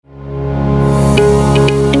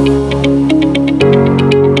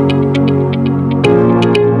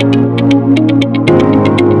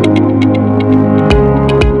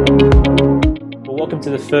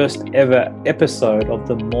first ever episode of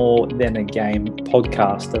the More Than a Game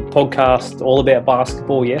podcast. A podcast all about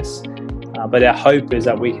basketball, yes, but our hope is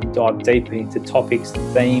that we can dive deeper into topics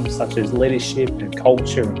and themes such as leadership and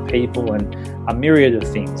culture and people and a myriad of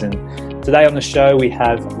things. And today on the show we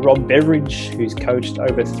have Rob Beveridge, who's coached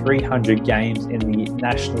over 300 games in the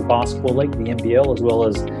National Basketball League, the NBL, as well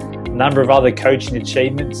as a number of other coaching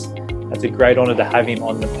achievements. It's a great honour to have him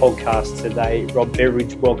on the podcast today. Rob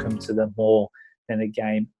Beveridge, welcome to the More Than a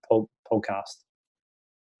Game podcast.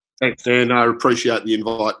 Thanks, Dan. I appreciate the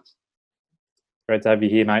invite. Great to have you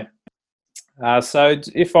here, mate. So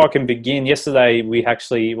if I can begin, yesterday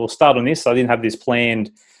we'll start on this. I didn't have this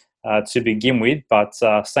planned to begin with, but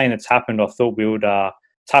seeing it's happened, I thought we would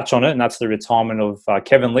touch on it, and that's the retirement of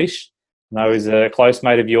Kevin Lisch. I know he's a close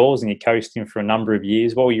mate of yours and you coached him for a number of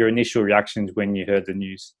years. What were your initial reactions when you heard the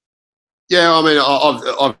news? Yeah, I mean,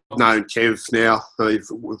 I've known Kev now. I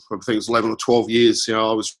think it's 11 or 12 years. You know,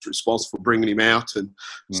 I was responsible for bringing him out and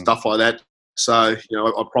stuff like that. So, you know,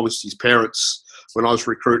 I promised his parents when I was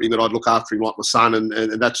recruiting that I'd look after him like my son,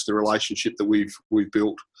 and that's the relationship that we've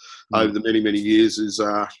built over the many years. Is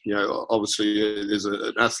you know, obviously there's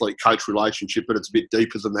an athlete-coach relationship, but it's a bit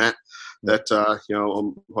deeper than that. That you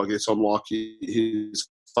know, I guess I'm like his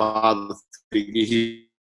father figure.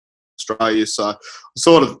 Australia, so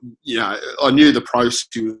sort of, you know, I knew the process.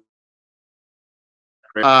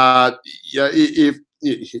 Yeah,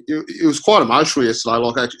 it was quite emotional yesterday.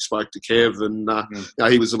 Like, I actually spoke to Kev, and you know,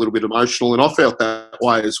 he was a little bit emotional, and I felt that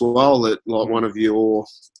way as well. That like one of your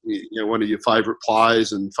favourite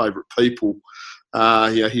players and favourite people,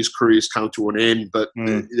 you know, his career's come to an end, but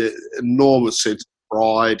the enormous sense of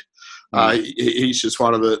pride. He's just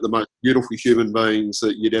one of the most beautiful human beings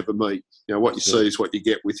that you'd ever meet. You know, what you see is what you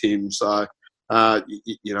get with him. So,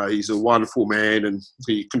 you know, he's a wonderful man, and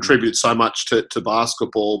he contributes so much to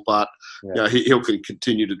basketball. But you know, he'll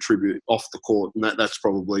continue to contribute off the court, and that's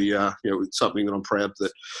probably you know, something that I'm proud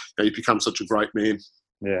that, you know, he become such a great man.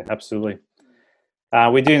 Yeah, absolutely.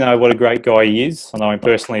 We do know what a great guy he is. I know him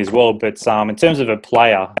personally as well. But in terms of a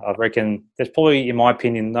player, I reckon there's probably, in my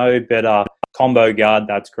opinion, no better combo guard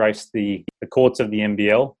that's graced the courts of the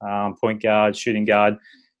NBL. Point guard, shooting guard.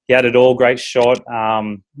 He had it all, great shot.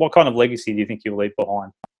 What kind of legacy do you think he'll leave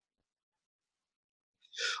behind?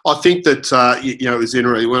 I think that, you know, it was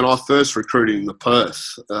interesting. When I first recruited him to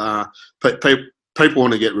Perth, people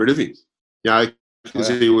want to get rid of him, you know, because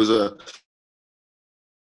he was a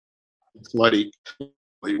athletic.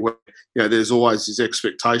 You know, there's always these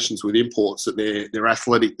expectations with imports that they're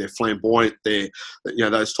athletic, they're flamboyant, they're, you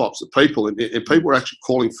know, those types of people, and people were actually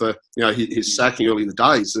calling for, you know, his sacking early in the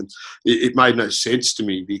days, and it made no sense to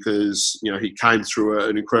me because, you know, he came through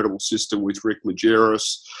an incredible system with Rick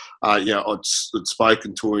Majerus. You know, I'd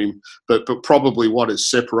spoken to him, but probably what has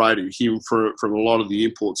separated him from a lot of the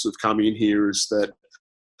imports that have come in here is that,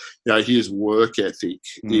 you know, his work ethic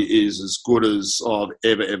is as good as I've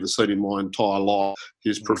ever seen in my entire life.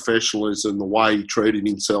 His professionalism, the way he treated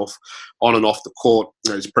himself on and off the court,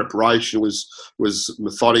 you know, his preparation was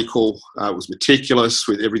methodical, was meticulous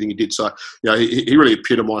with everything he did. So, you know, he really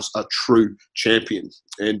epitomised a true champion.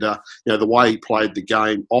 And, you know, the way he played the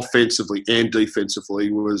game offensively and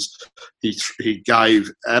defensively was he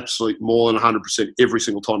gave absolute more than 100% every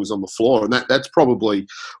single time he was on the floor. And that's probably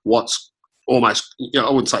what's almost, you know, I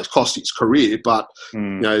wouldn't say it's cost his career, but you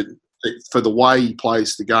know, for the way he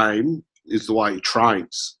plays the game is the way he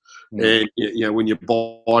trains. And you know, when your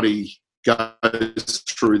body goes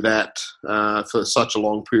through that for such a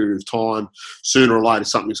long period of time, sooner or later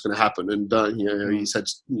something's going to happen. And you know, he's had,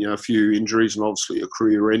 you know, a few injuries and obviously a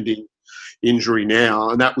career-ending injury now,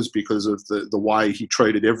 and that was because of the way he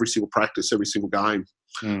treated every single practice, every single game.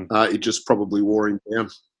 It just probably wore him down.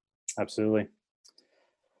 Absolutely.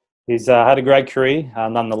 He's had a great career,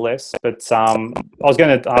 nonetheless. But I was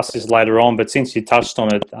going to ask this later on, but since you touched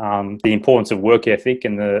on it, the importance of work ethic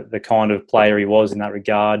and the kind of player he was in that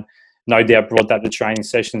regard, no doubt brought that to training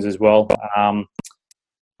sessions as well. I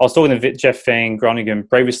was talking to Jeff Van Groningen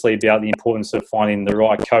previously about the importance of finding the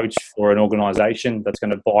right coach for an organisation that's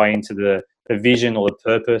going to buy into the vision or the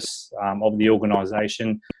purpose of the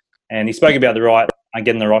organisation. And he spoke about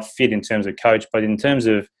getting the right fit in terms of coach, but in terms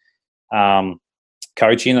of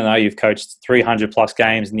coaching, I know you've coached 300 plus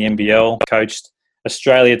games in the NBL, coached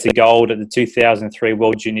Australia to gold at the 2003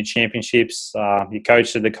 World Junior Championships. You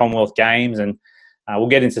coached at the Commonwealth Games, and we'll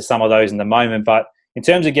get into some of those in a moment. But in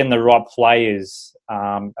terms of getting the right players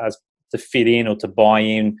as to fit in or to buy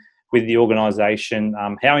in with the organisation,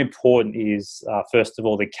 how important is, first of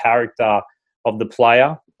all, the character of the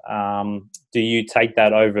player? Do you take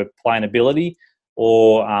that over playing ability,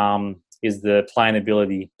 or is the playing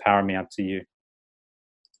ability paramount to you?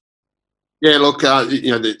 Yeah, look,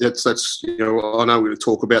 that's I know we're going to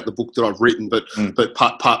talk about the book that I've written, but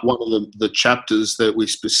part one of the chapters that we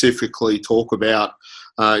specifically talk about,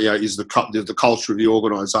 is the culture of the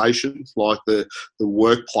organisation, like the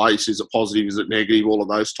workplace. Is it positive? Is it negative? All of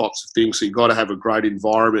those types of things. So you've got to have a great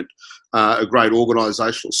environment, a great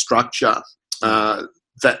organisational structure.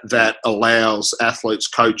 That allows athletes,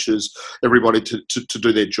 coaches, everybody to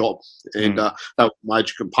do their job, and that's a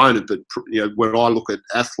major component. But when I look at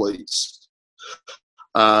athletes,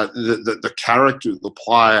 the character of the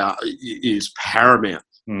player is paramount.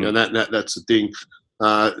 That's the thing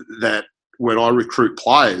that when I recruit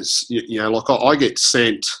players, like I get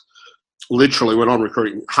sent. Literally, when I'm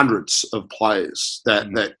recruiting, hundreds of players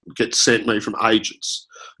that get sent me from agents.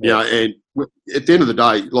 And at the end of the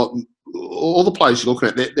day, like all the players you're looking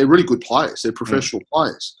at, they're really good players. They're professional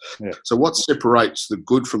players. Yeah. So what separates the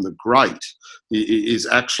good from the great is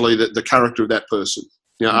actually the character of that person.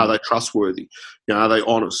 Are they trustworthy? Are they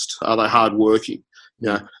honest? Are they hardworking?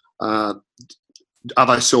 Are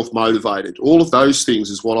they self-motivated? All of those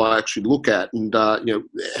things is what I actually look at, and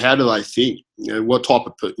how do they think? What type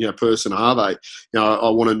of person are they? I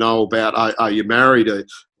want to know about: are you married?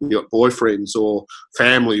 You got boyfriends or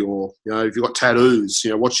family, or if you've got tattoos?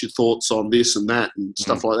 What's your thoughts on this and that and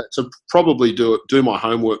stuff like that? So probably do my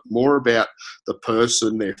homework more about the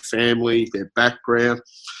person, their family, their background.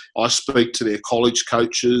 I speak to their college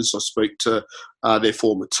coaches. I speak to their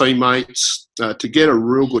former teammates to get a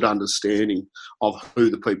real good understanding of who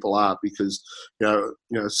the people are, because so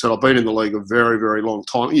I've been in the league a very, very long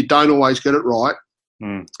time. You don't always get it right.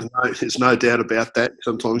 There's no doubt about that.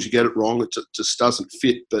 Sometimes you get it wrong. It just doesn't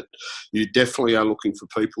fit. But you definitely are looking for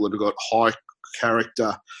people that have got high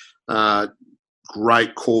character,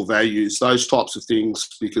 great core values, those types of things,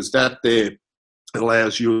 because that there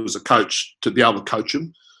allows you as a coach to be able to coach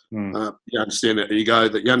them. You understand that ego,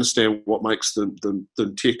 that you understand what makes them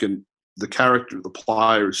tick, and the character of the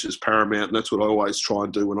player is just paramount. And that's what I always try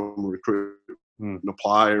and do when I'm recruiting a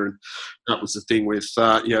player. And that was the thing with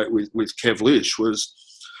Kev Lish was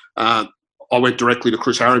I went directly to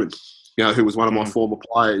Chris Harriman, who was one of my former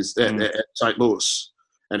players at St. Louis.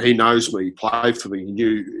 And he knows me, he played for me, he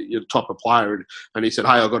knew you're the type of player. And he said,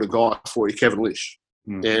 hey, I've got a guy for you, Kevin Lish.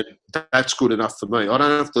 And that's good enough for me. I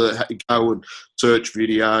don't have to go and search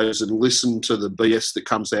videos and listen to the BS that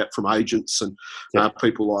comes out from agents and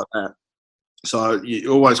people like that. So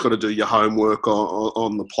you always got to do your homework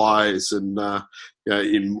on the players. And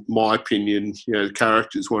in my opinion,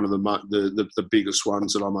 character is one of the biggest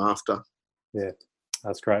ones that I'm after. Yeah,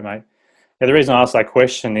 that's great, mate. Yeah, the reason I asked that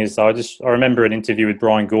question is I remember an interview with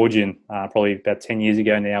Brian Goorjian probably about 10 years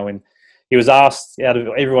ago now, when he was asked, out of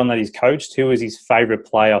everyone that he's coached, who was his favourite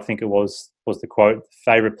player. I think it was the quote,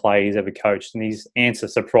 favourite player he's ever coached. And his answer,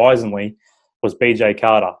 surprisingly, was BJ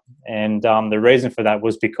Carter. And the reason for that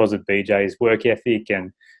was because of BJ's work ethic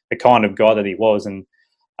and the kind of guy that he was. And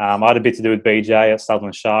I had a bit to do with BJ at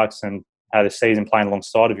Sutherland Sharks and had a season playing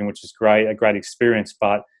alongside of him, which is a great experience.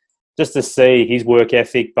 But just to see his work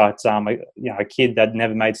ethic, but a kid that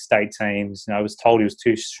never made state teams, was told he was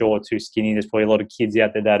too short, too skinny. There's probably a lot of kids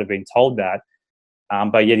out there that have been told that,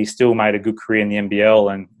 but yet he still made a good career in the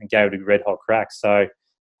NBL and gave it a red hot crack. So,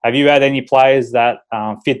 have you had any players that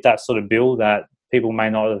fit that sort of bill that people may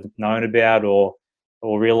not have known about or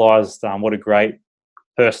realised what a great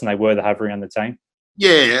person they were to have around the team?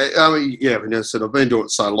 Yeah, as I said, I've been doing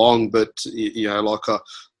it so long, but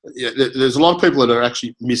there's a lot of people that are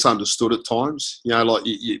actually misunderstood at times.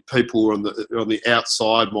 People on the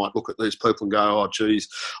outside might look at these people and go, "Oh, geez,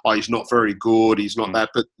 he's not very good. He's not that."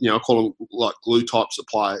 But I call them like glue types of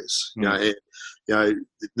players.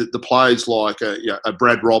 The players like a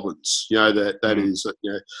Brad Robbins. That is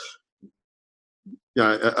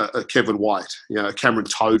a Kevin White. Cameron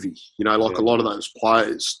Tovey. A lot of those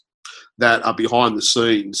players that are behind the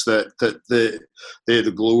scenes, that they're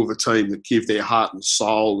the glue of a team, that give their heart and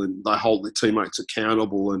soul, and they hold their teammates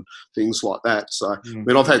accountable and things like that. So,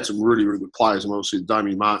 I've had some really, really good players, and obviously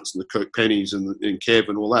Damien Martins and the Kirk Pennies and Kev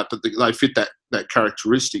and all that, but they fit that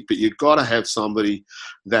characteristic. But you've got to have somebody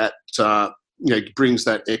that brings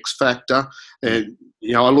that X factor. And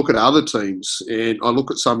I look at other teams, and I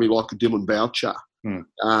look at somebody like a Dylan Boucher,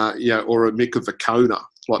 or a Mika Vukona.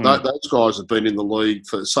 Those guys have been in the league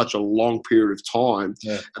for such a long period of time,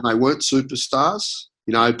 and they weren't superstars,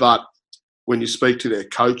 but when you speak to their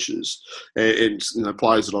coaches and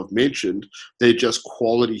players that I've mentioned, they're just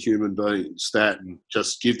quality human beings that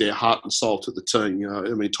just give their heart and soul to the team.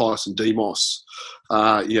 Tyson Demos,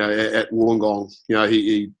 at Wollongong,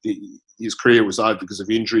 his career was over because of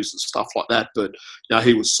injuries and stuff like that. But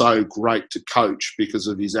he was so great to coach because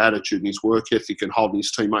of his attitude and his work ethic and holding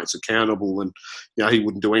his teammates accountable. And he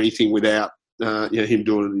wouldn't do anything without him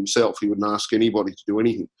doing it himself. He wouldn't ask anybody to do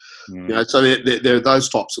anything. So there are those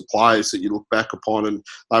types of players that you look back upon, and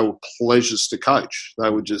they were pleasures to coach.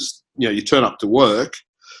 They were just you turn up to work,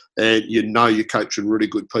 and you're coaching really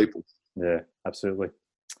good people. Yeah, absolutely.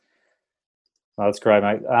 Oh, that's great,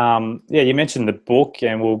 mate. You mentioned the book,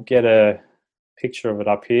 and we'll get a picture of it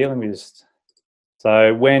up here. Let me just.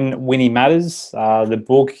 So, When Winning Matters, the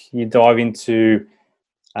book you dive into.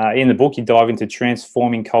 In the book, you dive into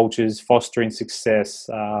transforming cultures, fostering success,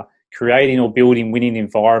 creating or building winning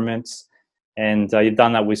environments, and you've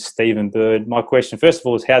done that with Stephen Bird. My question, first of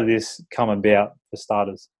all, is how did this come about for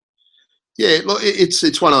starters? Yeah, look,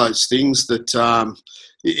 it's one of those things that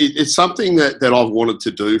it's something that I've wanted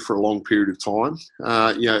to do for a long period of time.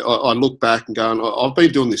 I look back and go, I've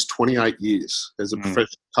been doing this 28 years as a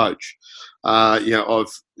professional coach. I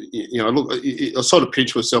sort of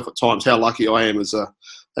pinch myself at times how lucky I am as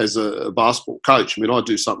a basketball coach. I mean, I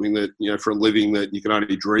do something that for a living that you can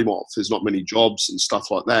only dream of. There's not many jobs and stuff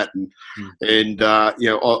like that, and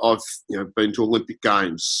I've been to Olympic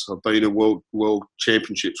Games. I've been to World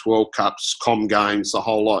Championships, World Cups, Com Games, the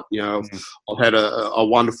whole lot. I've had a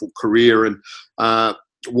wonderful career, and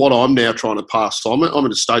what I'm now trying to pass on. I'm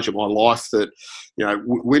at a stage of my life that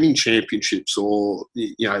winning championships or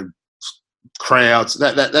crowds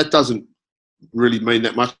that doesn't really mean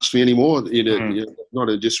that much to me anymore not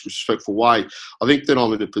in a disrespectful way. I think that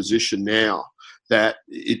I'm in a position now that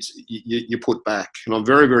it's you put back, and I'm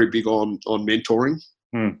very, very big on mentoring,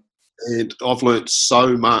 and I've learnt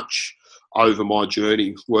so much over my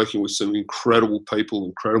journey working with some incredible people,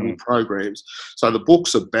 incredible programs. So the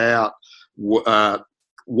book's about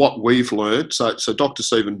what we've learned. So Dr.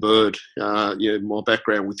 Stephen Bird, my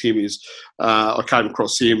background with him is I came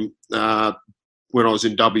across him when I was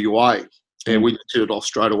in WA. And we hit it off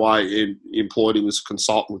straight away and employed him as a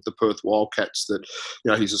consultant with the Perth Wildcats. That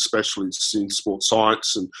he's a specialist in sports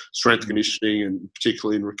science and strength conditioning, and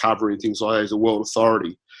particularly in recovery and things like that. He's a world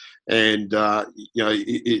authority, and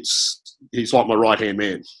he's like my right hand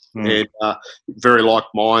man, and very like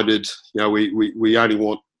minded. We only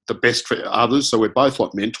want the best for others, so we're both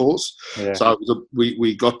like mentors. Yeah. So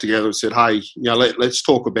we got together and said, hey, let's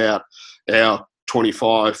talk about our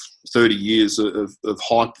 25, 30 years of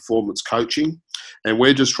high performance coaching, and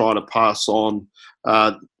we're just trying to pass on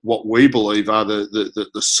what we believe are the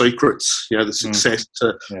secrets, the success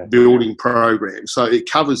to building programs. So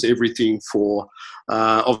it covers everything for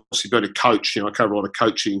obviously being a coach. I cover a lot of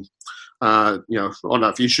coaching. I don't know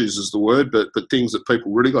if issues is the word, but things that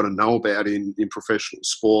people really got to know about in professional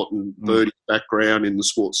sport, and Birdie's background in the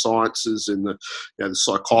sports sciences and the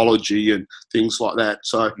psychology and things like that.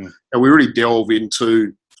 So we really delve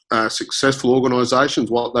into successful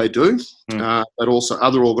organisations, what they do, but also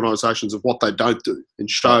other organisations of what they don't do, and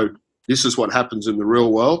show this is what happens in the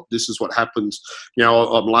real world. This is what happens.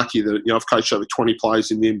 I'm lucky that I've coached over 20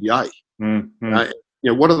 players in the NBA.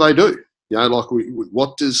 What do they do?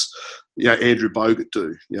 What does Andrew Bogut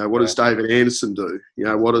do? What does David Anderson do?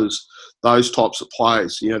 What does those types of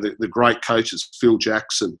players? The great coaches, Phil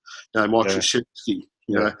Jackson, Mike Krzyzewski,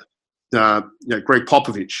 Greg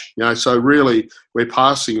Popovich. So really, we're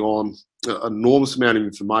passing on an enormous amount of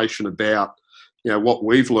information about what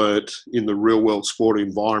we've learned in the real world sporting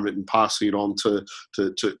environment, and passing it on to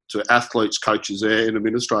athletes, coaches, and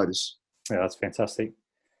administrators. Yeah, that's fantastic.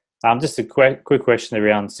 Just a quick question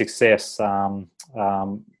around success.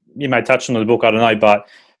 You may touch on the book, I don't know, but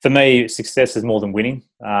for me, success is more than winning.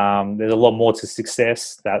 There's a lot more to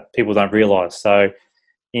success that people don't realise. So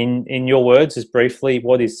in your words, just briefly,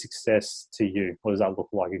 what is success to you? What does that look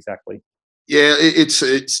like exactly? Yeah, it's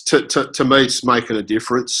to me, it's making a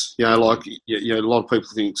difference. A lot of people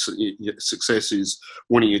think success is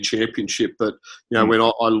winning a championship, but when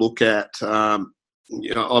I look at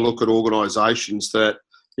organisations that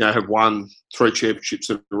have won 3 championships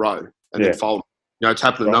in a row and then folded. It's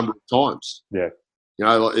happened a number of times. Yeah.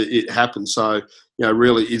 It happens. So,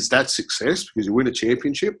 really, is that success because you win a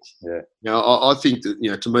championship? Yeah. I think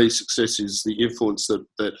that, to me, success is the influence that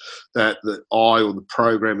I or the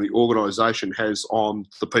program, the organisation has on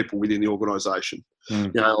the people within the organisation.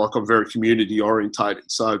 I'm very community orientated.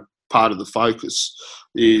 So part of the focus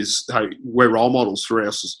is, hey, we're role models for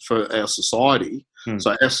our society.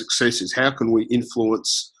 So our success is how can we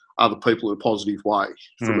influence other people in a positive way?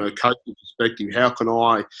 From a coaching perspective, how can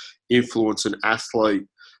I influence an athlete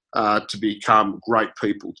to become great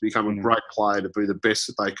people, to become a great player, to be the best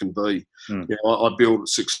that they can be? I build a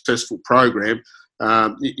successful program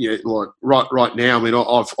Like right now, I mean,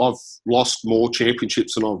 I've lost more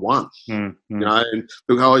championships than I've won. Mm-hmm. You know, and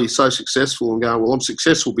people go, "Oh, you're so successful," and going, "Well, I'm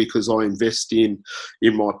successful because I invest in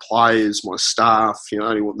my players, my staff. You know, I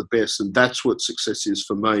only want the best, and that's what success is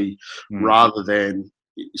for me, rather than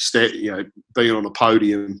being on a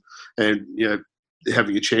podium and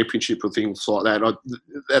having a championship or things like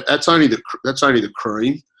that. That's only the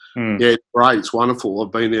cream. Yeah, it's great. It's wonderful.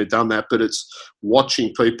 I've been there, done that, but it's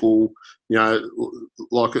watching people.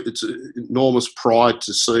 Like it's an enormous pride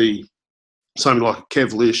to see something like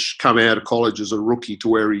Kev Lish come out of college as a rookie to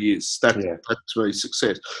where he is. That's to me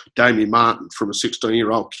success. Damien Martin from a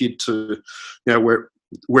 16-year-old kid to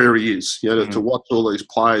where he is. To watch all these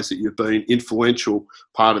players that you've been influential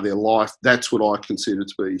part of their life. That's what I consider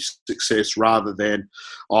to be success, rather than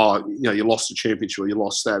you lost a championship or you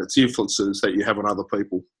lost that. It's influences that you have on other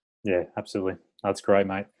people. Yeah, absolutely. That's great,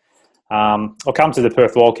 mate. I'll come to the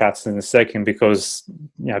Perth Wildcats in a second because,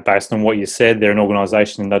 based on what you said, they're an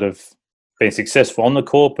organisation that have been successful on the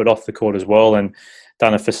court, but off the court as well, and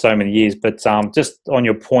done it for so many years. But just on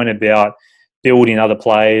your point about building other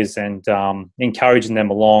players and encouraging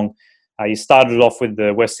them along, you started off with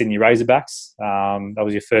the West Sydney Razorbacks. That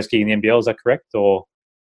was your first gig in the NBL, is that correct? Or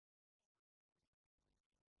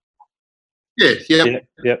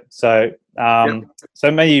Yeah.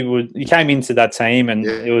 So maybe you came into that team and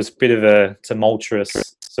it was a bit of a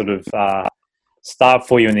tumultuous sort of start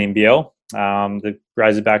for you in the NBL. The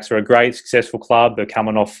Razorbacks are a great, successful club. They're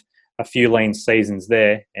coming off a few lean seasons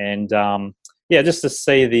there. And, just to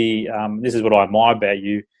see this is what I admire about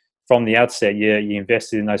you. From the outset, you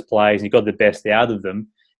invested in those players and you got the best out of them.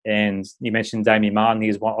 And you mentioned Damien Martin. He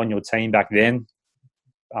was on your team back then,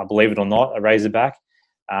 believe it or not, a Razorback.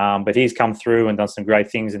 But he's come through and done some great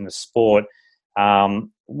things in the sport.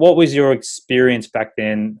 What was your experience back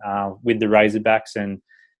then with the Razorbacks,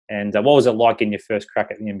 and what was it like in your first crack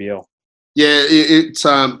at the NBL? Yeah,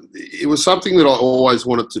 it was something that I always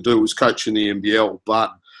wanted to do, was coach in the NBL.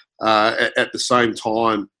 But at the same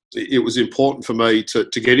time, it was important for me to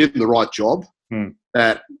get in the right job.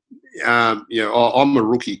 That I'm a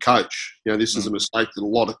rookie coach. This is a mistake that a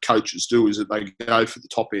lot of coaches do, is that they go for the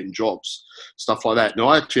top end jobs, stuff like that. And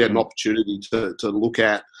I actually had an opportunity to look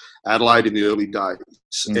at Adelaide in the early days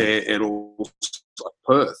and also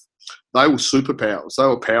Perth. They were superpowers. They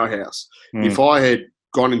were a powerhouse. If I had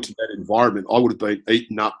gone into that environment, I would have been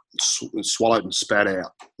eaten up, and swallowed and spat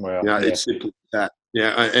out. Wow. It's simply that.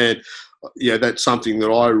 And that's something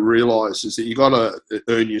that I realised, is that you got to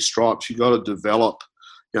earn your stripes. You got to develop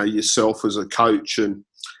yourself as a coach. And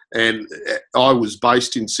I was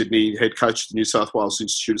based in Sydney, head coach of the New South Wales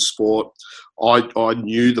Institute of Sport. I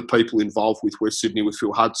knew the people involved with West Sydney, with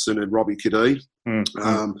Phil Hudson and Robbie Cadee.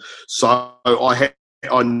 So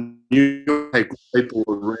I knew I had people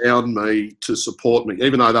around me to support me,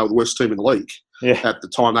 even though they were the worst team in the league. At the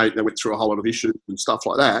time, they went through a whole lot of issues and stuff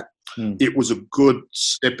like that. It was a good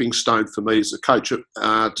stepping stone for me as a coach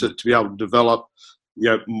to be able to develop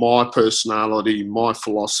my personality, my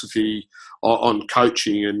philosophy on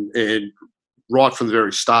coaching. And right from the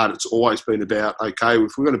very start, it's always been about, okay,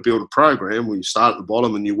 if we're going to build a program, well, you start at the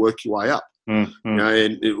bottom and you work your way up. And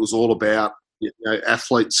it was all about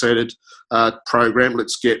athlete-centered program.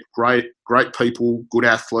 Let's get great people, good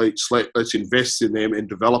athletes. Let's invest in them and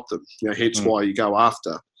develop them. Hence why you go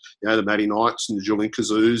after the Matty Knights and the Julian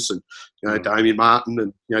Kazoos and Damien Martin,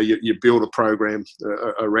 and you build a program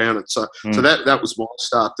around it. So that was my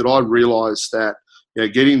start. That I realised that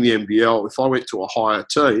getting the NBL, if I went to a higher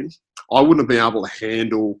team, I wouldn't have been able to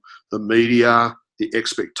handle the media, the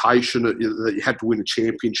expectation that you had to win a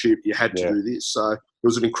championship, you had to do this. So it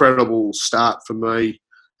was an incredible start for me.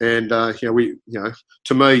 And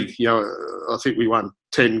to me, I think we won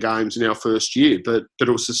 10 games in our first year, but it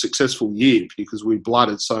was a successful year because we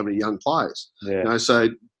blooded so many young players. So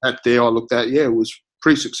at there, I looked at, it was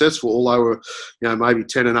pretty successful, although we're maybe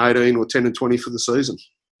 10 and 18 or 10 and 20 for the season.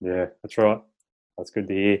 Yeah, that's right. That's good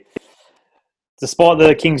to hear. Despite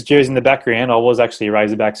the Kings jersey in the background, I was actually a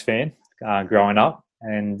Razorbacks fan growing up,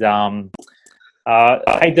 and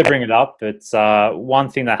I hate to bring it up, but one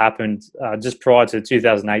thing that happened just prior to the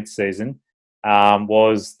 2008 season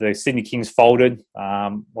was the Sydney Kings folded.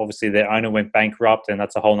 Obviously, their owner went bankrupt, and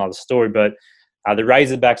that's a whole other story. But the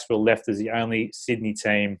Razorbacks were left as the only Sydney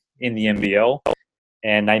team in the NBL,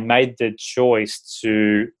 and they made the choice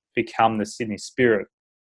to become the Sydney Spirit.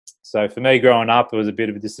 So for me, growing up, it was a bit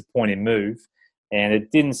of a disappointing move, and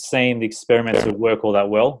it didn't seem the experiment to work all that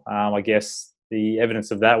well. I guess the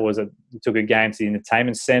evidence of that was that you took a game to the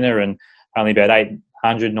entertainment centre and only about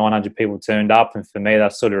 800, 900 people turned up. And for me,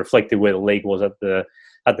 that sort of reflected where the league was at the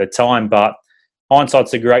time. But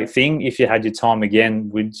hindsight's a great thing. If you had your time again,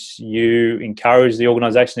 would you encourage the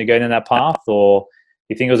organisation to go down that path, or do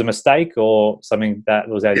you think it was a mistake or something that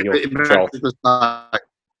was out of your control?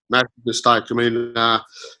 Massive mistake. I mean, you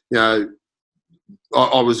know,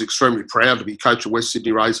 I was extremely proud to be coach of West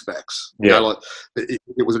Sydney Razorbacks. Yeah. You know, like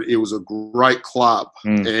it was a great club,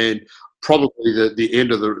 and probably the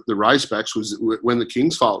end of the Razorbacks was when the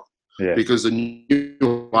Kings folded. Yeah. Because the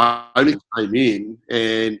new owner came in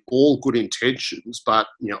and all good intentions, but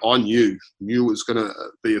I knew it was going to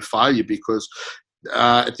be a failure because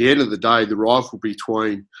at the end of the day, the rivalry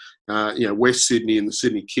between West Sydney and the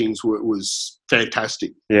Sydney Kings was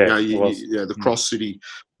fantastic. Yeah, the cross city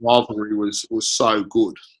rivalry was so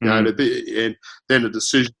good. And then a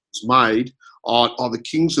decision was made. The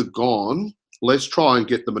Kings have gone. Let's try and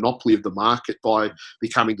get the monopoly of the market by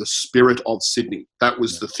becoming the spirit of Sydney. That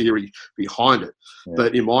was the theory behind it. Yeah.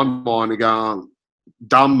 But in my mind, again,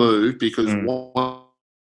 dumb move because one,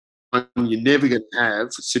 you're never going to have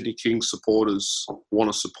Sydney Kings supporters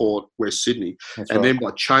want to support West Sydney. That's and right. Then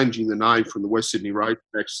by changing the name from the West Sydney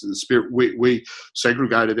Razorbacks to the Spirit, we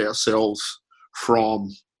segregated ourselves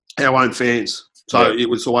from our own fans. So it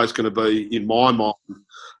was always going to be, in my mind,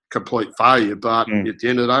 complete failure. But at the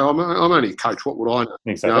end of the day, I'm only a coach. What would I know?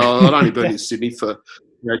 Exactly. I'd only been in Sydney for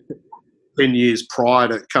 10 years prior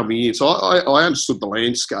to coming in. So I understood the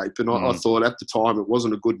landscape, and I thought at the time it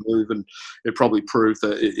wasn't a good move, and it probably proved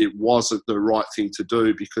that it wasn't the right thing to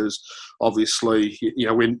do because obviously,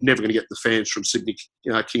 we're never going to get the fans from Sydney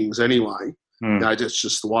Kings anyway. That's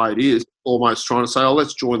just the way it is. Almost trying to say,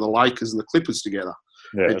 let's join the Lakers and the Clippers together.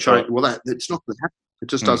 And change. Right. Well, that's not going to happen. It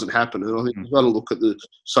just doesn't happen. And I think you've got to look at the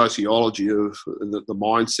sociology of the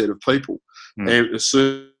mindset of people. And as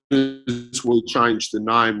soon as we changed the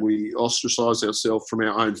name, we ostracised ourselves from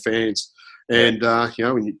our own fans. And,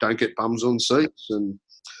 when you don't get bums on seats and,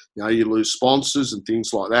 you lose sponsors and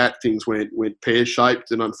things like that, things went pear-shaped.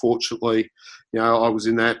 And unfortunately, I was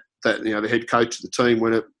in that the head coach of the team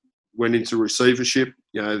when it went into receivership.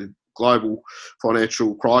 The global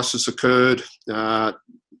financial crisis occurred.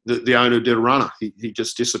 The owner did a runner. He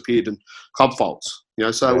just disappeared in club faults.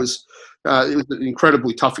 So it was an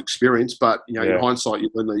incredibly tough experience. But in hindsight, you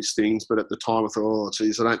learn these things. But at the time, I thought, I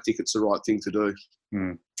don't think it's the right thing to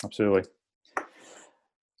do. Absolutely.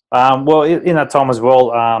 Well, in that time as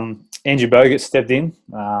well, Andrew Bogut stepped in,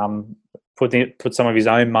 put some of his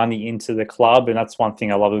own money into the club, and that's one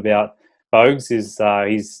thing I love about Bogues is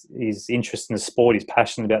his interest in the sport. He's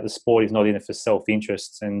passionate about the sport. He's not in it for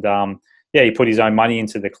self-interest. And he put his own money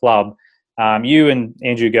into the club. You and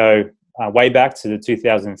Andrew go way back to the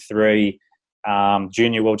 2003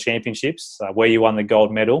 Junior World Championships, where you won the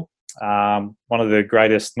gold medal. One of the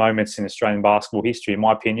greatest moments in Australian basketball history, in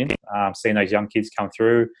my opinion, seeing those young kids come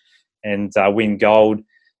through and win gold.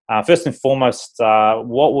 First and foremost,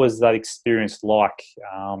 what was that experience like,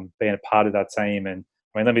 being a part of that team? And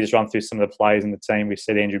let me just run through some of the players in the team. We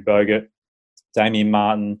said Andrew Bogut, Damian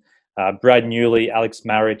Martin, Brad Newley, Alex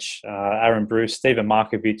Marich, Aaron Bruce, Steven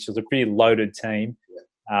Markovic. It was a pretty loaded team.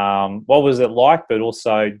 What was it like? But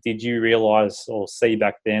also, did you realise or see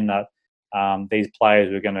back then that these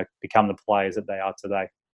players were going to become the players that they are today?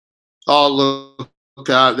 Oh, look,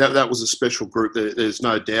 that was a special group. There's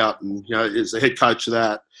no doubt. And, as the head coach of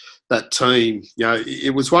that team,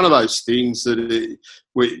 it was one of those things that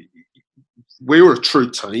we were a true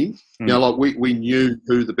team. We knew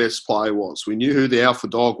who the best player was. We knew who the alpha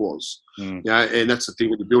dog was. And that's the thing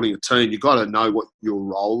when you're building a team, you've got to know what your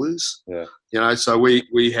role is. So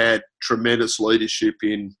we had tremendous leadership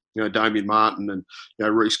in Damian Martin and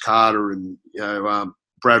Reece Carter and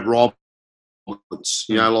Brad Roberts.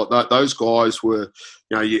 Like those guys were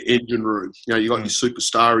your engine room. You got your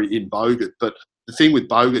superstar in Bogut. But the thing with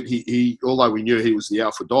Bogut, he although we knew he was the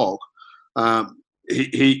alpha dog,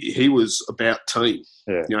 he was about team.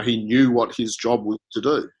 He knew what his job was to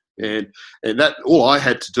do, and that all I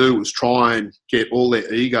had to do was try and get all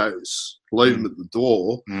their egos, leave them at the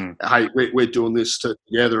door. Hey, we're doing this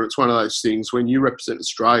together. It's one of those things when you represent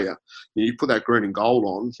Australia, you put that green and gold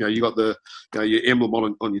on. You got the your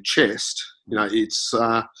emblem on your chest. It's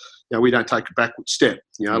we don't take a backward step.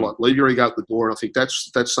 Like leave your ego at the door. And I think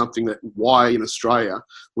that's something that why in Australia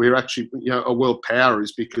we're actually a world power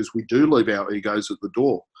is because we do leave our egos at the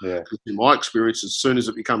door. In my experience, as soon as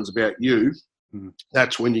it becomes about you,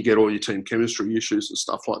 that's when you get all your team chemistry issues and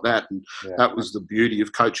stuff like that. And that was the beauty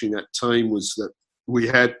of coaching that team was that we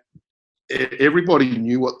had everybody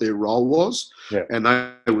knew what their role was, and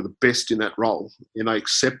they were the best in that role, and they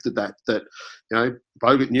accepted that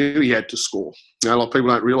Bogut knew he had to score. A lot of people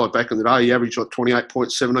don't realise back in the day he averaged like 28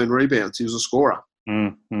 points, 17 rebounds. He was a scorer.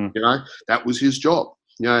 That was his job.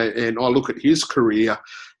 and I look at his career,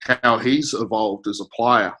 how he's evolved as a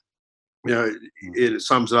player. It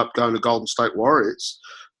sums it up going to Golden State Warriors.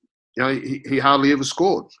 He hardly ever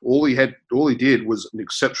scored. All he did was an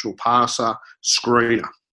exceptional passer, screener.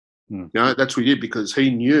 That's what he did, because he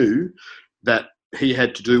knew that he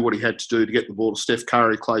had to do what he had to do to get the ball to Steph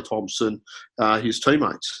Curry, Klay Thompson, his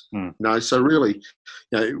teammates. So really,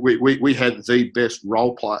 we had the best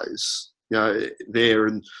role players, there,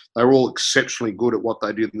 and they were all exceptionally good at what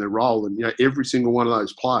they did in their role. And every single one of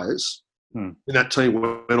those players in that team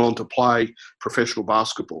went on to play professional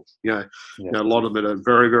basketball. A lot of them at a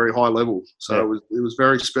very, very high level. So it was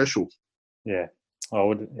very special. Yeah,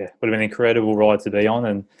 would have been an incredible ride to be on,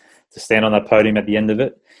 and to stand on that podium at the end of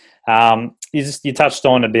it. You touched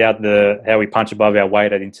on about how we punch above our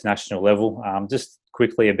weight at international level. Just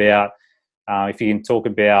quickly about if you can talk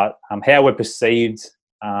about how we're perceived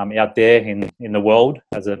out there in the world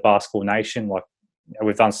as a basketball nation. Like,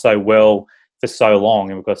 we've done so well for so long,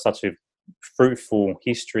 and we've got such a fruitful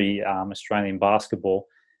history, Australian basketball.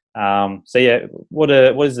 What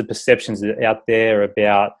is the perceptions out there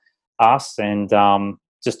about us? And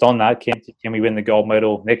just on that, can we win the gold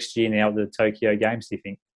medal next year now at the Tokyo Games, do you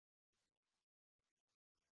think?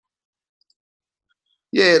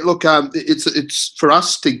 Yeah, look, it's for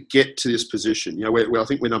us to get to this position. I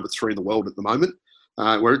think we're number 3 in the world at the moment.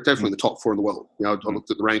 We're definitely in the top 4 in the world. I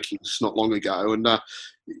looked at the rankings not long ago, and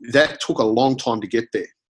that took a long time to get there.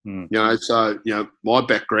 So my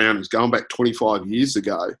background is going back 25 years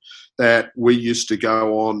ago, that we used to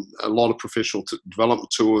go on a lot of professional development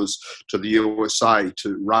tours to the USA,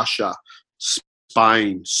 to Russia,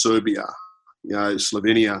 Spain, Serbia,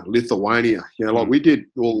 Slovenia, Lithuania. Like, we did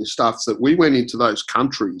all this stuff, that we went into those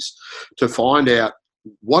countries to find out,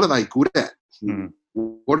 what are they good at?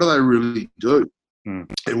 What do they really do?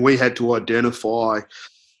 And we had to identify,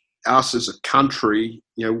 us as a country,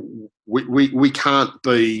 we can't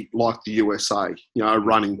be like the USA, a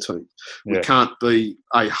running team. We can't be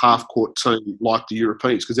a half-court team like the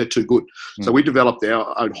Europeans, because they're too good. So we developed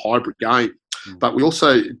our own hybrid game, but we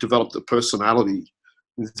also developed a personality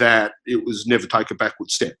that it was never take a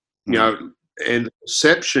backward step. And the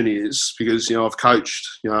perception is, because I've coached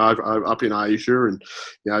up in Asia and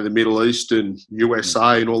the Middle East and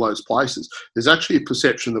USA and all those places, there's actually a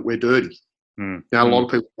perception that we're dirty. A lot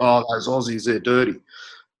of people, those Aussies, they're dirty.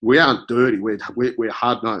 We aren't dirty. We're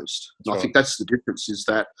hard-nosed. And I think that's the difference, is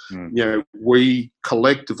that we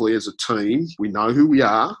collectively as a team, we know who we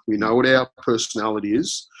are, we know what our personality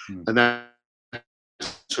is, and that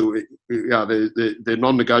they're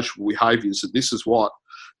non-negotiable behaviours. That this is what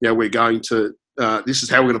we're going to. This is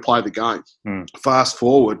how we're going to play the game. Fast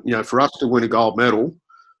forward, for us to win a gold medal,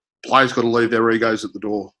 players got to leave their egos at the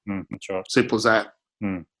door. That's right. Simple as that.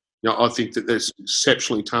 I think that there's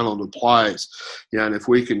exceptionally talented players, and if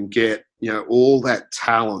we can get, all that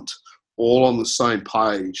talent all on the same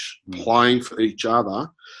page, playing for each other,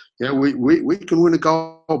 we can win a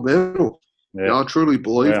gold medal. I truly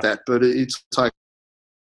believe that, but it's like,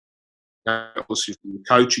 obviously, from the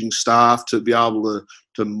coaching staff to be able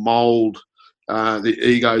to mould the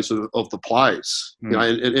egos of the players.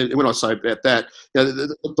 And when I say about that,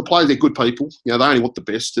 the players, they're good people. They only want the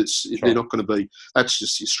best. They're not going to be. That's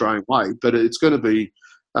just the Australian way. But it's going to be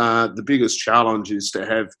the biggest challenge is to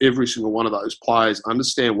have every single one of those players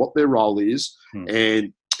understand what their role is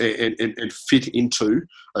and fit into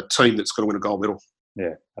a team that's going to win a gold medal.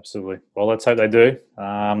 Yeah, absolutely. Well, let's hope they do.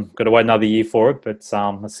 Got to wait another year for it, but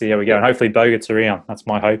let's see how we go. And hopefully Bo gets around. That's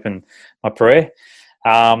my hope and my prayer.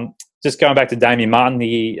 Just going back to Damian Martin,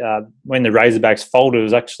 when the Razorbacks folded, it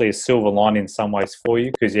was actually a silver lining in some ways for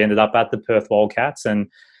you, because you ended up at the Perth Wildcats and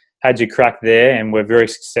had your crack there and were very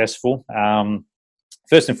successful.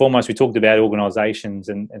 First and foremost, we talked about organisations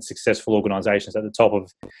and successful organisations at the top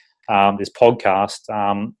of this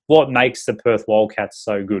podcast. What makes the Perth Wildcats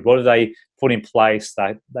so good? What do they put in place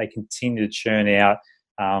that they continue to churn out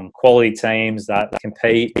quality teams that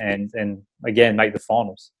compete and again, make the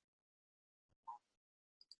finals?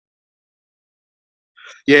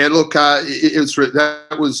 Yeah, look,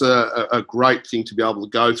 that was a great thing to be able to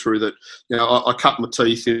go through. That I cut my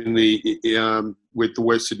teeth in with the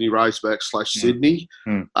West Sydney Razorbacks / Sydney,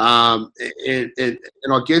 and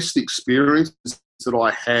I guess the experience that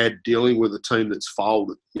I had dealing with a team that's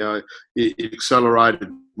folded, it accelerated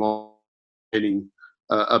my understanding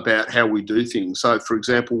about how we do things. So, for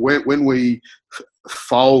example, when we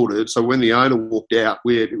folded, so when the owner walked out,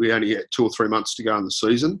 we only had 2 or 3 months to go in the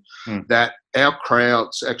season. That our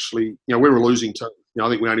crowds actually, we were losing team. I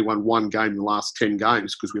think we only won 1 game in the last 10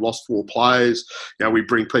 games because we lost 4 players. We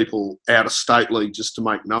bring people out of state league just to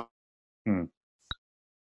make nothing.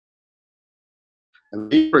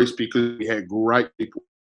 And it increased because we had great people.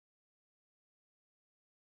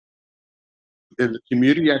 And the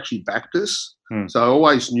community actually backed us. So I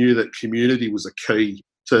always knew that community was a key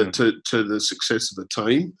to the success of the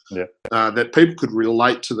team. That people could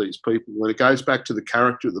relate to these people. When it goes back to the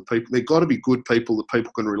character of the people, they've got to be good people that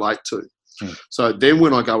people can relate to. So then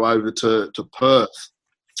when I go over to Perth,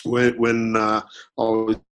 when I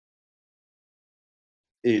was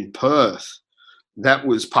in Perth, that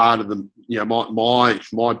was part of the,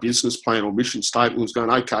 my business plan or mission statement was going,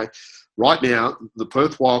 okay, right now the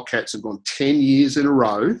Perth Wildcats have gone 10 years in a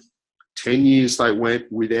row. 10 years they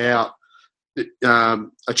went without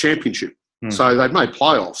a championship. So they've made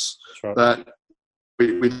playoffs. Right. But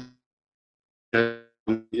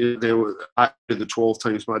there were 8 of the 12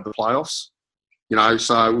 teams made the playoffs.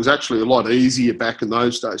 So it was actually a lot easier back in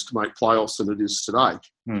those days to make playoffs than it is today.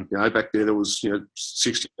 Back there was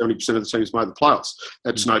 60, 70% of the teams made the playoffs.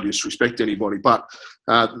 That's no disrespect to anybody, but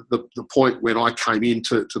the point when I came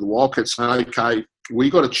into the Wildcats, saying, okay, we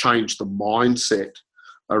got to change the mindset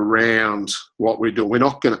around what we're doing. We're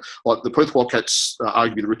not going to, like, the Perth Wildcats are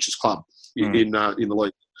arguably the richest club in the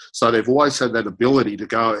league. So they've always had that ability to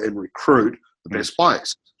go and recruit the best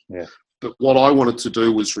players. But what I wanted to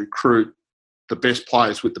do was recruit the best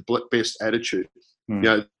players with the best attitude.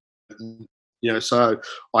 So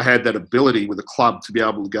I had that ability with the club to be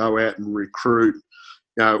able to go out and recruit,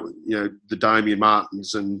 the Damien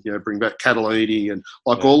Martins and, bring back Catalini and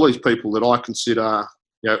all these people that I consider,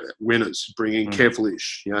 winners, bringing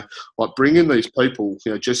Kevlish, like bringing these people,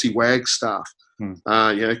 Jesse Wagstaff,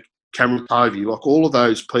 Cameron Tovey, like all of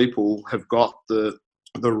those people have got the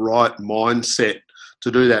right mindset to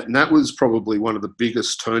do that. And that was probably one of the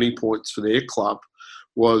biggest turning points for their club,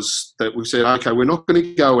 was that we said, okay, we're not going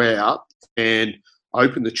to go out and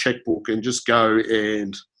open the checkbook and just go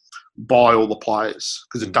and buy all the players,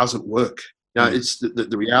 because it doesn't work. It's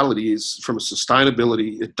the reality is, from a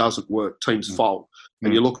sustainability, it doesn't work. Teams fold.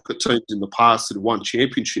 And you look at teams in the past that have won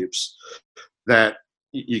championships, that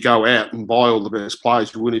you go out and buy all the best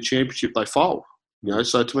players, you win a championship, they fold.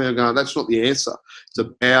 So to me, I'm going, that's not the answer. It's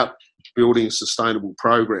about building a sustainable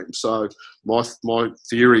program. So my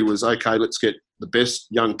theory was, okay, let's get the best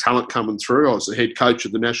young talent coming through. I was the head coach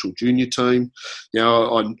of the national junior team.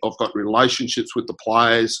 I've got relationships with the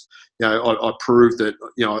players. I proved that,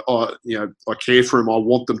 I care for them. I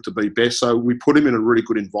want them to be best. So we put them in a really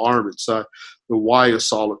good environment. So the way I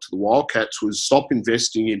sold it to the Wildcats was, stop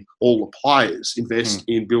investing in all the players, invest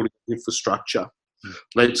in building infrastructure.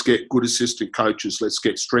 Let's get good assistant coaches. Let's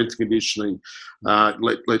get strength and conditioning.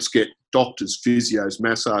 Let's get doctors, physios,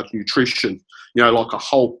 massage, nutrition, like a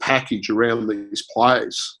whole package around these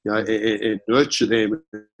players, and nurture them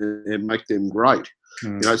and make them great.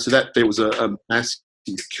 So that there was a massive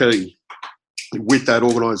key with that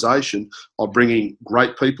organisation of bringing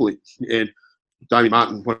great people in. And Damien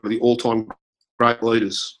Martin, one of the all-time great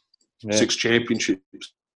leaders, 6 championships.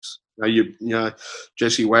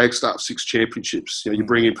 Jesse Wagstaff, 6 championships. You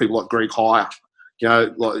bring in people like Greg Hire.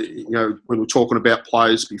 When we're talking about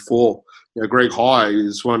players before, Greg Hire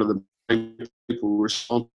is one of the main people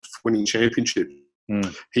responsible for winning championships.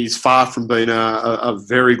 He's far from being a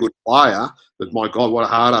very good player, but my God, what a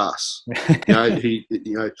hard ass!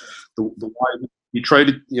 The way he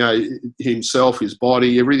treated himself, his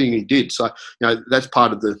body, everything he did. So that's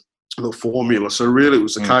part of the formula. So really, it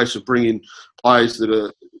was a case of bringing players that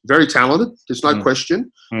are very talented. There's no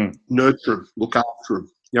question. Nurture them, look after them.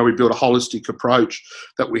 We built a holistic approach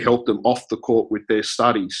that we helped them off the court with their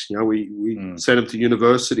studies. We sent them to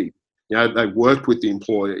university. They worked with the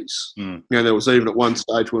employees. There was even at one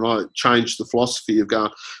stage when I changed the philosophy of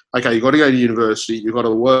going, okay, you've got to go to university, you've got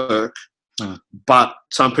to work, but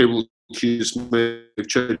some people accused me of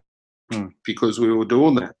cheating because we were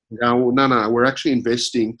doing that. Well, no, we're actually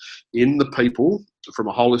investing in the people from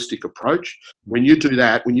a holistic approach. When you do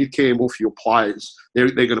that, when you care more for your players, they're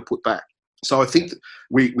going to put back. So I think that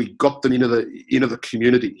we got them into the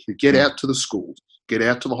community. You get out to the schools, get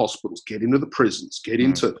out to the hospitals, get into the prisons, get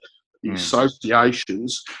into the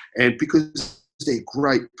associations, and because they're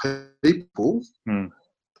great people,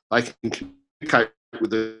 they can communicate with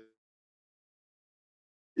the.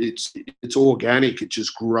 It's organic. It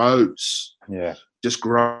just grows. Just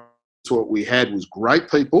grows. What we had was great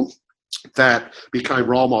people that became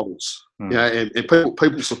role models. And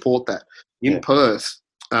people support that. In Perth,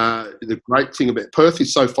 the great thing about Perth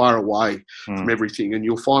is so far away from everything, and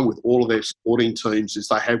you'll find with all of their sporting teams is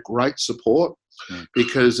they have great support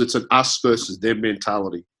because it's an us versus them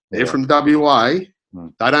mentality. They're from WA.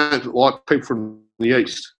 They don't like people from the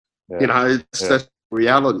east. That's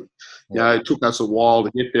reality. It took us a while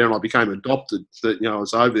to get there, and I became adopted. That I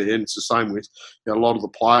was over there, and it's the same with a lot of the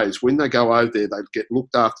players. When they go over there, they get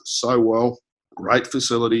looked after so well. Great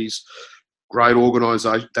facilities, great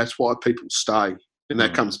organisation. That's why people stay, and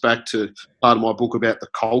that comes back to part of my book about the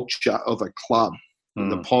culture of a club,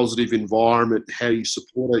 the positive environment, how you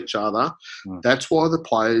support each other. That's why the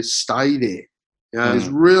players stay there. There's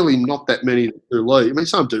really not that many that do leave. I mean,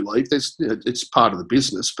 some do leave. It's part of the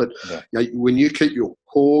business. But when you keep your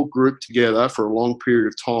core group together for a long period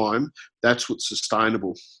of time, that's what's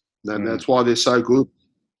sustainable. And that's why they're so good.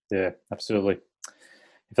 Yeah, absolutely.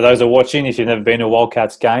 For those who are watching, if you've never been to a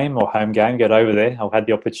Wildcats game or home game, get over there. I had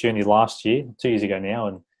the opportunity last year, 2 years ago now,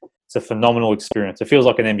 and it's a phenomenal experience. It feels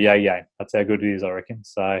like an NBA game. That's how good it is, I reckon.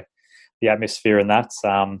 So the atmosphere and that.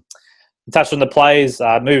 You touched on the players,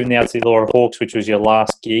 moving now to the Laura Hawks, which was your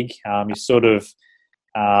last gig. You sort of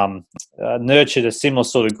nurtured a similar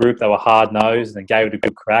sort of group. They were hard-nosed and gave it a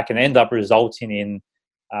good crack and ended up resulting in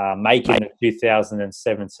making the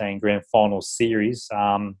 2017 Grand Final series.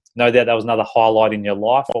 No doubt that was another highlight in your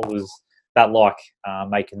life. What was that like,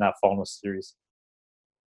 making that final series?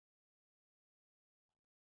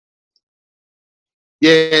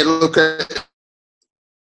 Yeah, look,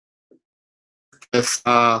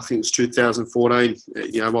 I think it was 2014.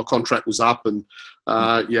 My contract was up, and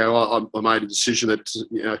I made a decision that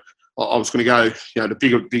I was going to go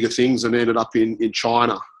to bigger things, and ended up in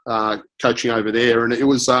China, coaching over there, and that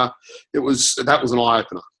was an eye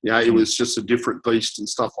opener. It was just a different beast and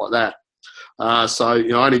stuff like that. So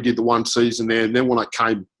I only did the one season there, and then when I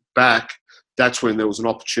came back, that's when there was an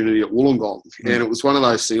opportunity at Wollongong. And it was one of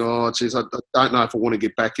those things, I don't know if I want to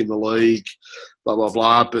get back in the league, blah, blah,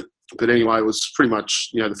 blah. But anyway, it was pretty much,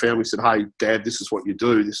 the family said, hey, Dad, this is what you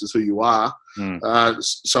do. This is who you are.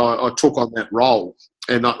 So I took on that role.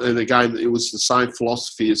 And again, it was the same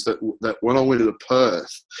philosophy as that when I went to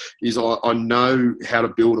Perth, is I know how to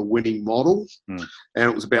build a winning model, and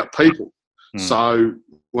it was about people. So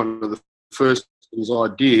one of the first things I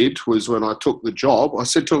did was when I took the job, I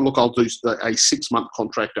said to him, look, I'll do a 6-month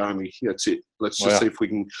contract only. That's it. Let's just see if we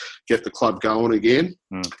can get the club going again.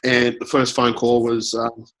 And the first phone call was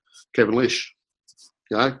Kevin Lish.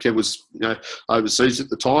 Kev was overseas at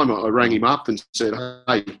the time. I rang him up and said,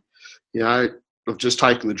 hey, I've just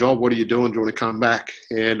taken the job. What are you doing? Do you want to come back?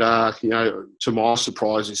 And, to my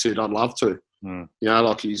surprise, he said, I'd love to.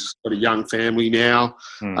 Like he's got a young family now.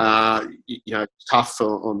 Tough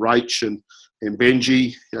on Rach and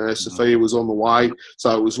Benji. Sophia was on the way.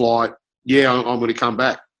 So it was like, I'm going to come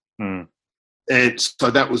back. And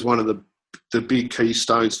so that was one of the big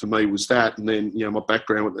keystones for me was that. And then, my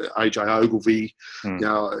background with AJ Ogilvy,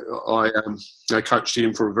 I coached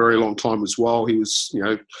him for a very long time as well. He was,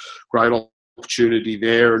 great opportunity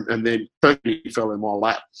there. And then Turkey fell in my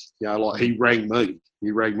lap. Like he rang me. He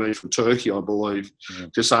rang me from Turkey, I believe,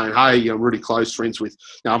 just saying, hey, I'm really close friends with,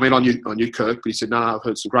 I knew Kirk, but he said, no, I've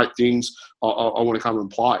heard some great things. I want to come and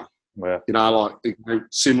play. Wow.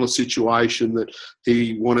 Similar situation that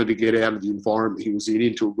he wanted to get out of the environment he was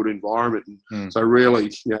into a good environment. And so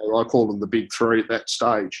really, I call them the big three at that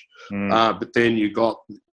stage. But then you got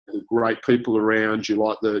great people around you,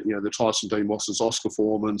 like the Tyson D. Mosses, Oscar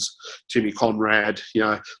Formans, Timmy Conrad,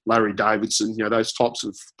 Larry Davidson, those types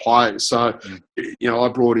of players. So, I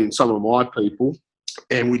brought in some of my people,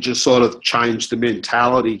 and we just sort of changed the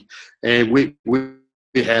mentality, and we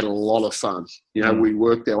had a lot of fun. We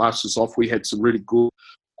worked our asses off. We had some really good,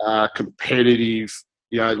 competitive.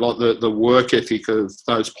 Like the work ethic of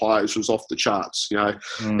those players was off the charts.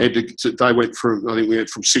 And they went from, I think we went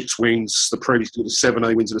from 6 wins the previous year to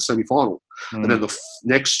 17 wins in a semi-final, and then the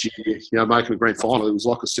next year, making a grand final, it was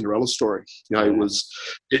like a Cinderella story.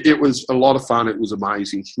 It was a lot of fun. It was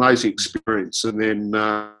amazing experience. And then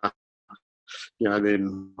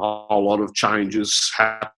then a whole lot of changes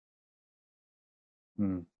happened.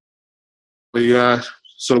 We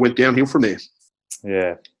sort of went downhill from there.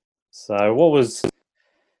 Yeah. So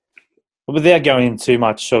without going into too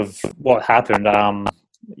much of what happened,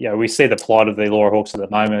 we see the plight of the Laura Hawks at the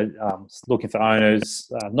moment, looking for owners,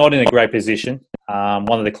 not in a great position.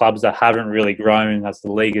 One of the clubs that haven't really grown as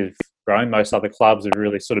the league has grown. Most other clubs have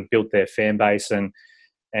really sort of built their fan base and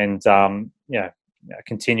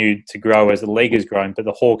continued to grow as the league has grown, but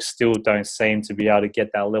the Hawks still don't seem to be able to get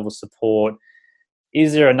that level of support.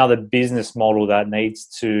 Is there another business model that needs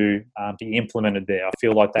to be implemented there? I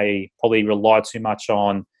feel like they probably rely too much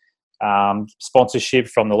on sponsorship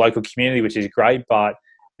from the local community, which is great, but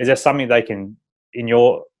is there something they can, in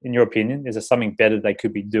your opinion, is there something better they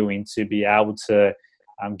could be doing to be able to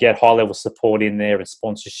get high level support in there and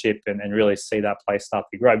sponsorship and really see that place start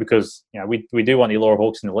to grow? Because we do want the Laura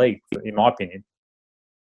Hawks in the league, in my opinion.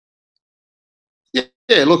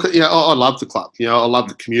 Yeah, look, I love the club. I love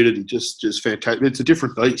the community. Just fantastic. It's a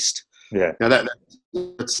different beast. Yeah. Now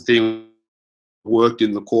that's the thing. Worked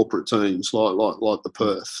in the corporate teams like the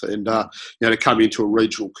Perth, and to come into a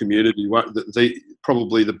regional community,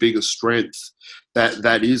 probably the biggest strength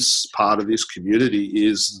that is part of this community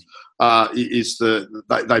is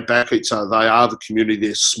they back each other. They are the community.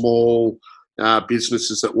 They're small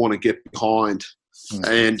businesses that want to get behind,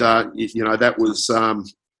 and that was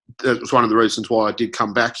one of the reasons why I did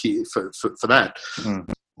come back here for that.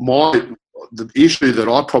 The issue that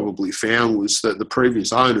I probably found was that the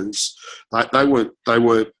previous owners, they weren't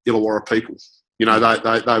Illawarra people.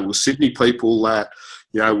 They were Sydney people that,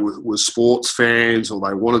 were sports fans, or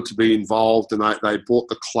they wanted to be involved, and they bought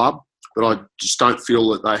the club. But I just don't feel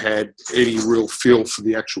that they had any real feel for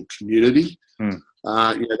the actual community.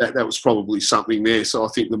 That was probably something there. So I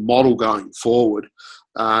think the model going forward,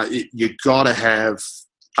 you've got to have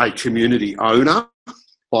a community owner.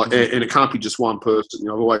 And it can't be just one person.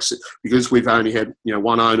 I've always said, because we've only had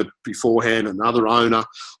one owner beforehand, another owner.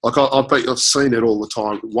 Like I've seen it all the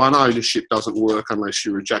time. One ownership doesn't work unless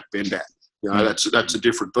you're a Jack Bendat. That's a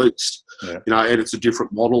different beast. Yeah. And it's a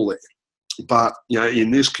different model there. But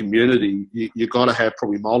in this community, you've got to have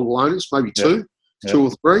probably multiple owners, maybe two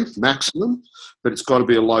or three maximum. But it's got to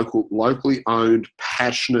be a locally owned,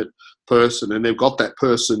 passionate person, and they've got that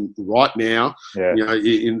person right now.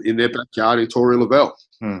 In their backyard in Tory Lavelle.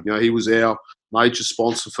 He was our major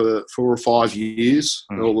sponsor for 4 or 5 years.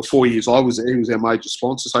 Or the 4 years I was there, he was our major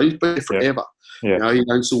sponsor. So he's been there forever. He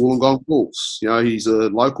owns the Wollongong Bulls. He's a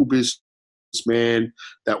local businessman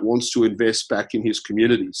that wants to invest back in his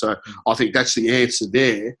community. So I think that's the answer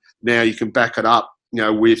there. Now you can back it up,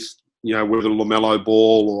 with whether LaMelo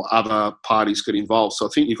Ball or other parties get involved. So I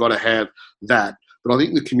think you've got to have that. But I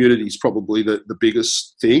think the community is probably the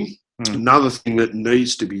biggest thing. Another thing that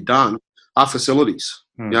needs to be done are facilities.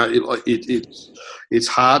 It's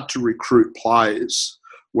hard to recruit players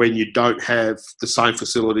when you don't have the same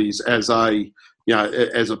facilities as a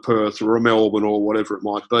Perth or a Melbourne or whatever it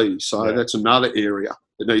might be. So that's another area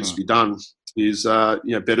that needs to be done is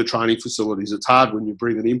better training facilities. It's hard when you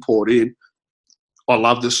bring an import in. I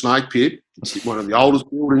love the Snake Pit. It's one of the oldest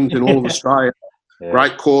buildings in all of Australia.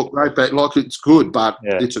 Great court, great back. Like, it's good, but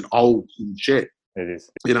it's an old shed. It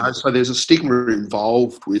is. So there's a stigma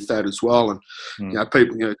involved with that as well. And,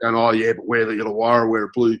 people, going, oh, yeah, but we're the Illawarra,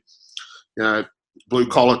 we're a blue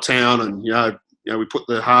collar town, and, we put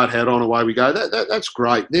the hard hat on, away we go. That's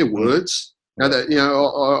great. They're words.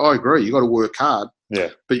 I agree. You've got to work hard.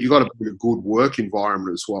 But you've got to be a good work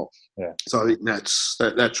environment as well. So I think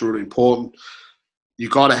that's really important.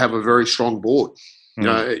 You've got to have a very strong board.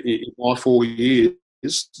 In my 4 years,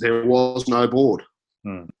 there was no board.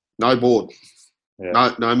 No board.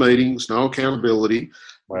 No meetings, no accountability.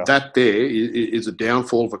 Wow. That there is a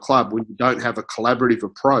downfall of a club when you don't have a collaborative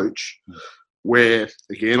approach where,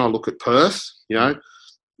 again, I look at Perth,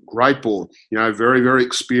 great board, very, very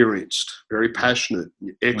experienced, very passionate,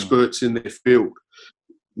 experts in their field,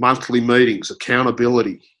 monthly meetings,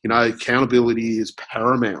 accountability. Accountability is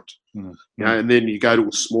paramount. And then you go to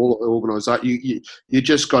a smaller organisation, you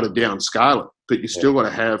just got to downscale it, but you still got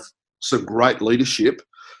to have some great leadership.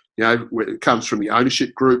 Where it comes from the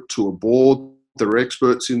ownership group to a board that are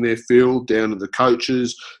experts in their field, down to the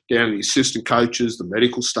coaches, down to the assistant coaches, the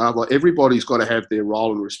medical staff. Like, everybody's got to have their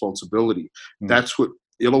role and responsibility. That's what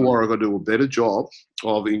Illawarra got to do a better job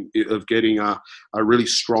of getting a really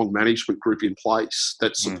strong management group in place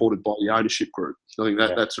that's supported by the ownership group. I think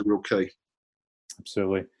that's a real key.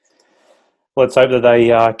 Absolutely. Let's hope that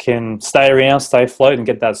they can stay around, stay afloat, and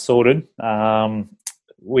get that sorted.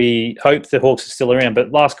 We hope the Hawks are still around.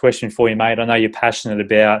 But last question for you, mate. I know you're passionate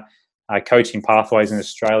about coaching pathways in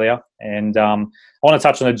Australia, and I want to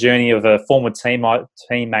touch on the journey of a former teammate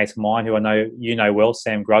of mine who I know you know well,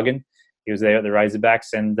 Sam Gruggan. He was there at the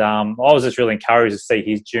Razorbacks, and I was just really encouraged to see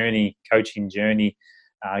his coaching journey.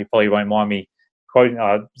 You probably won't mind me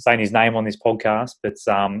saying his name on this podcast, but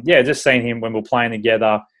just seeing him when we're playing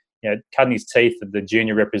together, cutting his teeth at the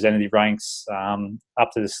junior representative ranks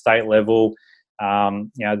up to the state level.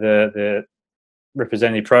 The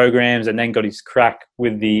representative programs, and then got his crack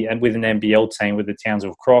with an NBL team with the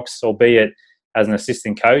Townsville Crocs, albeit as an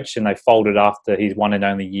assistant coach, and they folded after his one and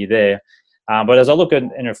only year there. But as I look at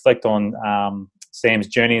and reflect on Sam's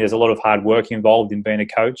journey, there's a lot of hard work involved in being a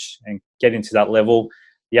coach, and getting to that level,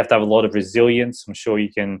 you have to have a lot of resilience. I'm sure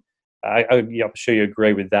you can. I'm sure you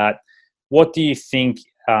agree with that. What do you think,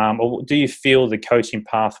 or do you feel the coaching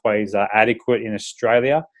pathways are adequate in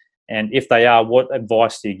Australia? And if they are, what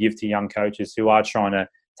advice do you give to young coaches who are trying to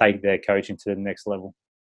take their coaching to the next level?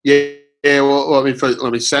 Yeah, Well, I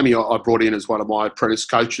mean, Sammy, I brought in as one of my apprentice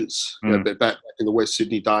coaches back in the West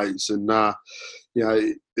Sydney days, and I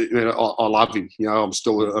love him. I'm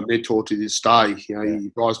still a mentor to this day.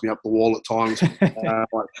 He drives me up the wall at times.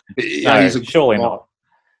 He's a surely not.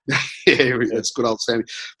 Yeah, that's good old Sammy.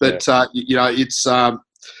 But it's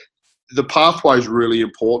the pathway is really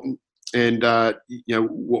important, and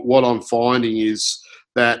what I'm finding is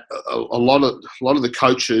that a lot of the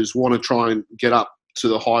coaches want to try and get up to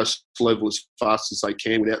the highest level as fast as they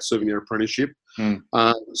can without serving their apprenticeship.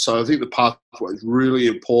 So I think the pathway is really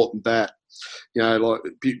important. That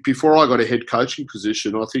before I got a head coaching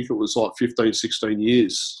position, I think it was like 15, 16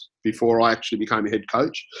 years before I actually became a head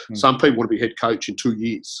coach. Some people want to be head coach in 2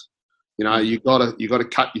 years. You got to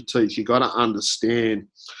cut your teeth. You got to understand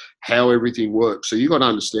how everything works. So you got to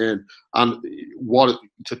understand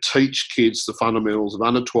to teach kids the fundamentals of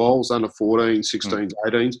under 12s, under 14s, 16s,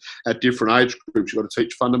 18s at different age groups. You got to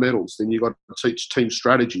teach fundamentals. Then you got to teach team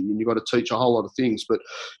strategy, and you got to teach a whole lot of things. But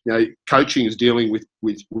coaching is dealing with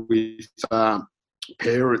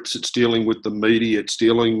parents, it's dealing with the media, it's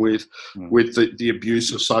dealing with the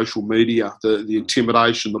abuse of social media, the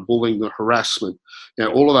intimidation, the bullying, the harassment,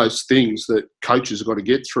 all of those things that coaches have got to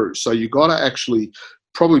get through. So you've got to actually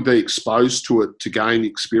probably be exposed to it to gain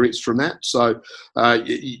experience from that. So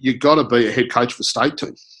you've got to be a head coach for state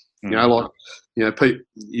team. You have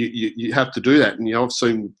to do that. And I've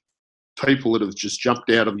seen people that have just jumped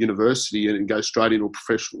out of university and go straight into a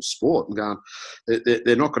professional sport and going,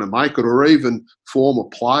 they're not going to make it. Or even former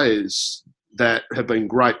players that have been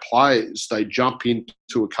great players, they jump into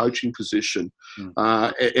a coaching position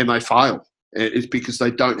and they fail. It's because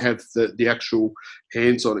they don't have the actual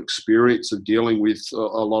hands-on experience of dealing with a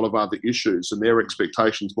lot of other issues, and their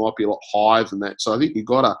expectations might be a lot higher than that. So I think you've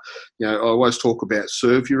got to, I always talk about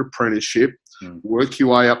serve your apprenticeship, work your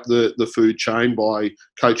way up the food chain by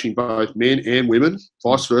coaching both men and women,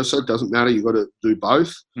 vice versa. It doesn't matter. You've got to do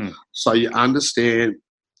both. So you understand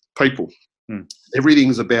people.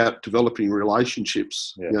 Everything's about developing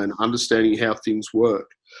relationships and understanding how things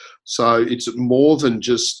work. So it's more than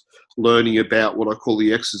just learning about what I call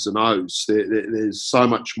the X's and O's. There's so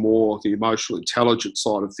much more, the emotional intelligence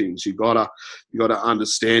side of things. You got to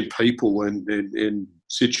understand people and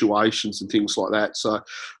situations and things like that. So, I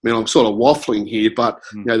mean, I'm sort of waffling here, but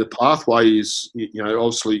the pathway is,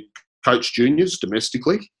 obviously coach juniors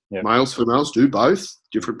domestically, males, females, do both,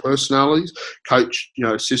 different personalities. Coach,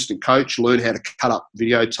 assistant coach, learn how to cut up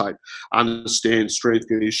videotape, understand strength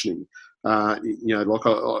conditioning. Like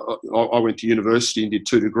I went to university and did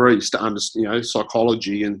 2 degrees to understand,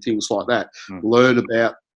 psychology and things like that. Learn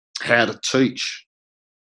about how to teach,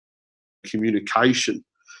 communication,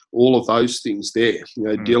 all of those things there.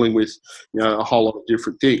 Dealing with a whole lot of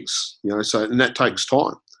different things. And that takes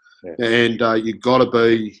time. And you've got to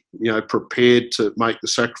be, prepared to make the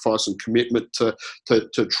sacrifice and commitment to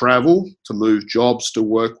travel, to move jobs, to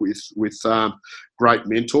work with great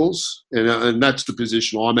mentors. And that's the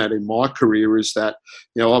position I'm at in my career, is that,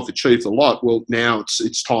 I've achieved a lot. Well, now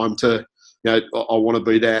it's time to, I want to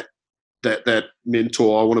be that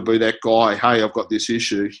mentor. I want to be that guy. Hey, I've got this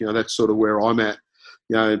issue. That's sort of where I'm at.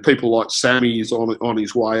 And people like Sammy is on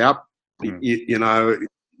his way up.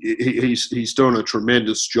 He's doing a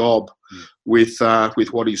tremendous job with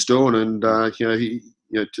what he's doing, and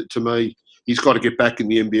to me, he's got to get back in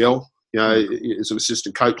the NBL. As an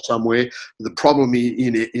assistant coach somewhere. The problem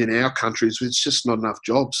in our country is it's just not enough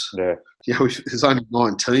jobs. There's only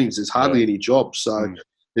 9 teams. There's hardly any jobs. So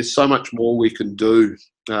there's so much more we can do,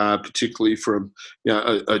 particularly from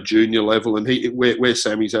a junior level. And where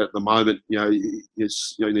Sammy's at the moment,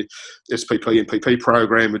 is the SPP and PP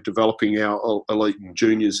program of developing our elite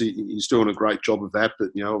juniors. He's doing a great job of that. But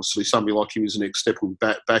obviously somebody like him is the next step.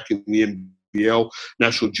 Back in the NBL,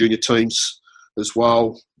 national junior teams as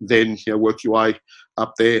well. Then work your way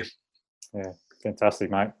up there. Yeah, fantastic,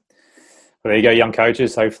 mate. Well, there you go, young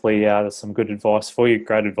coaches. Hopefully there's some good advice for you.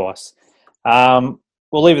 Great advice.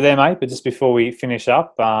 We'll leave it there, mate. But just before we finish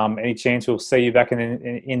up, any chance we'll see you back in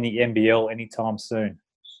the NBL anytime soon?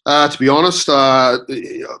 To be honest, I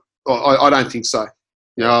don't think so.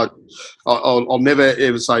 I'll never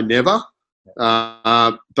ever say never,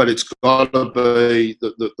 but it's got to be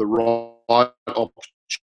the right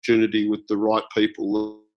opportunity with the right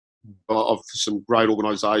people of some great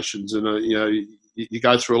organisations. And you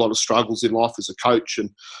go through a lot of struggles in life as a coach,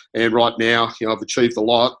 and right now I've achieved a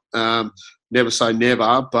lot. Never say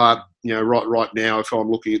never, but right now, if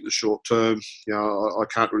I'm looking at the short term, I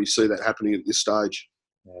can't really see that happening at this stage.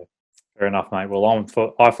 Yeah, fair enough, mate. Well,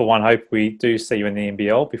 I for one hope we do see you in the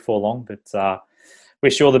NBL before long, but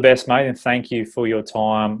wish you all the best, mate, and thank you for your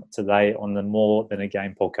time today on the More Than a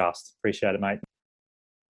Game podcast. Appreciate it, mate.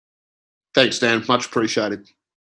 Thanks, Dan. Much appreciated.